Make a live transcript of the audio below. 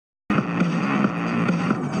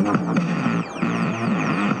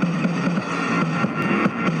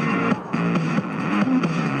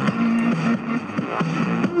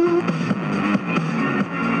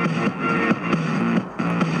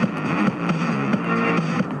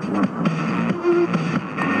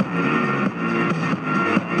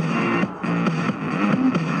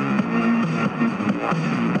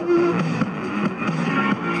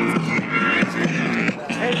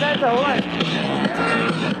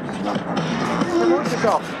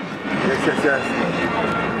himself. Yes.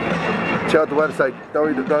 Check out the website,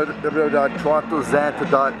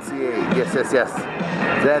 www.torontozanta.ca. Yes.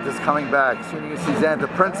 Zanta's coming back. Soon you can see Zanta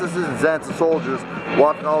princesses and Zanta soldiers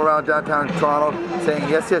walking all around downtown Toronto saying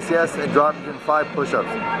yes, and dropping in 5 push-ups.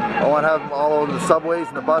 I want to have them all over the subways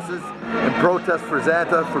and the buses in protest for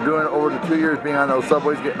Zanta for doing over the 2 years being on those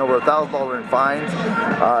subways, getting over $1,000 in fines,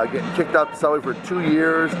 getting kicked out the subway for 2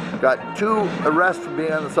 years, got 2 arrests for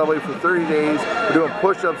being on the subway for 30 days, for doing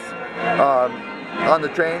push-ups on the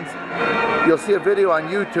trains. You'll see a video on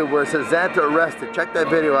YouTube where it says Zanta arrested. Check that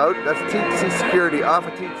video out. That's TTC security off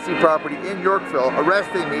of TTC property in Yorkville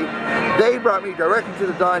arresting me. They brought me directly to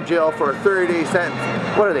the Don jail for a 30-day sentence.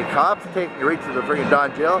 What are they, cops? Taking you right to the friggin'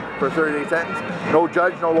 Don jail for a 30-day sentence? No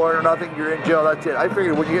judge, no lawyer, nothing. You're in jail, that's it. I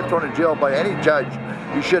figured when you get thrown in jail by any judge,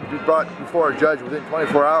 you should be brought before a judge within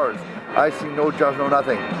 24 hours. I see no judge, no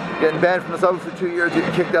nothing. Getting banned from the subway for 2 years,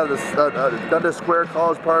 getting kicked out of the Dundas Square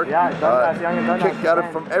College Park. Yeah, Dundas, kicked out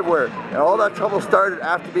of from everywhere. And all that trouble started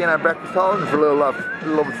after being on breakfast television for a little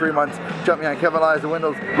over 3 months. Jumped behind Kevin Lyons'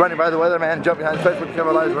 windows, running by the weatherman, jumped behind the fence with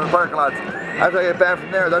Kevin Lyons in the parking lots. After I got banned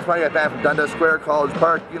from there, that's why I got banned from Dundas Square, College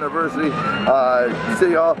Park, University,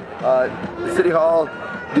 City Hall,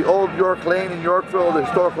 the old York Lane in Yorkville, the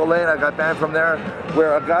historical lane. I got banned from there,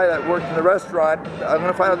 where a guy that worked in the restaurant, I'm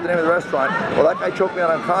going to find out the name of the restaurant, well, that guy choked me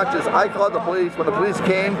out unconscious. I called the police. When the police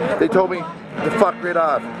came, they told me to fuck right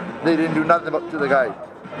off. They didn't do nothing to the guy.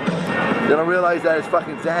 They don't realize that it's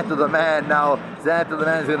fucking Zanta the man now. Zanta the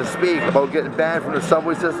man is going to speak about getting banned from the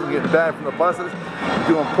subway system, getting banned from the buses,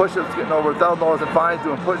 doing push-ups, getting over $1,000 in fines,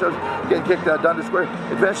 doing push-ups, getting kicked out of Dundas Square.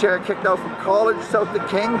 Eventually I got kicked out from college, south to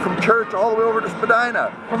King, from church, all the way over to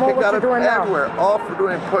Spadina. Promote kicked what out you're doing everywhere, now. all for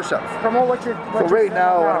doing push-ups. Promote what you're So right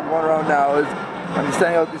now, what I'm going around now is I'm just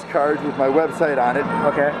sending out these cards with my website on it.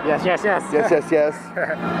 Okay. Yes.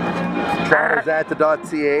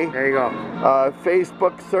 Torontozanta.ca. There you go.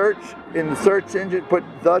 Facebook search, in the search engine, put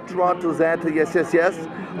the Toronto Zanta, yes,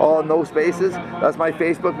 all no spaces. That's my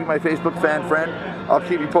Facebook, be my Facebook fan friend. I'll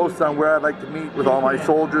keep you posted on where I'd like to meet with all my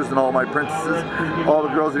soldiers and all my princesses. All the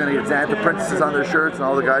girls are going to get Zanta princesses on their shirts, and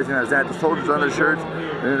all the guys are going to have Zanta soldiers on their shirts.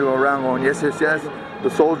 They're going to go around going, yes. The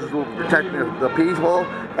soldiers will protect the people,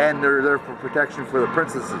 and they're there for protection for the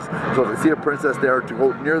princesses. So if they see a princess there, to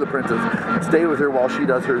go near the princess and stay with her while she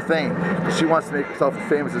does her thing. She wants to make herself as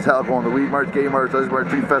famous as hell, going to Weed March, Gay March, Lesbian March,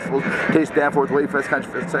 3 festivals, Taste Danforth, Wayfest,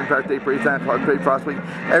 Country Fest, St. Patrick's Day Parade, Santa Claus Parade, Frost Week,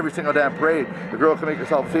 every single damn parade. The girl can make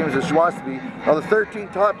herself as famous as she wants to be. Now the 13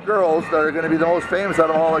 top girls that are going to be the most famous out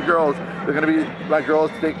of all the girls, they're going to be my girls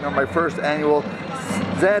taking on my first annual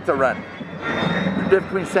Zanta run. The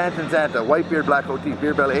difference between Santa and Zanta, white beard, black coat teeth,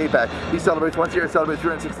 beard belly, 8-pack. He celebrates once a year, celebrates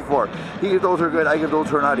 364. He gives those who are good, I give those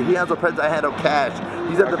who are naughty. He hands out presents, I hand out cash.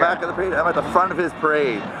 He's at the back of the parade, I'm at the front of his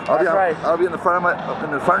parade. I'll be in the front of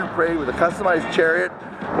the parade with a customized chariot,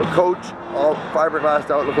 with coach, all fiberglassed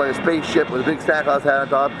out, look like a spaceship with a big Santa Claus hat on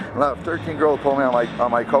top. And I'll have 13 girls pull me on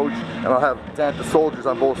my coach, and I'll have Zanta soldiers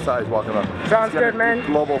on both sides walking up. Sounds good, man.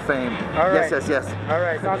 Global fame. All right. Yes. All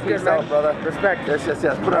right, sounds good, Peace man. out, brother. Respect. Yes.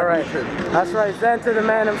 Put it on YouTube. That's right, Zanta the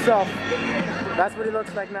man himself. That's what he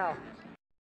looks like now.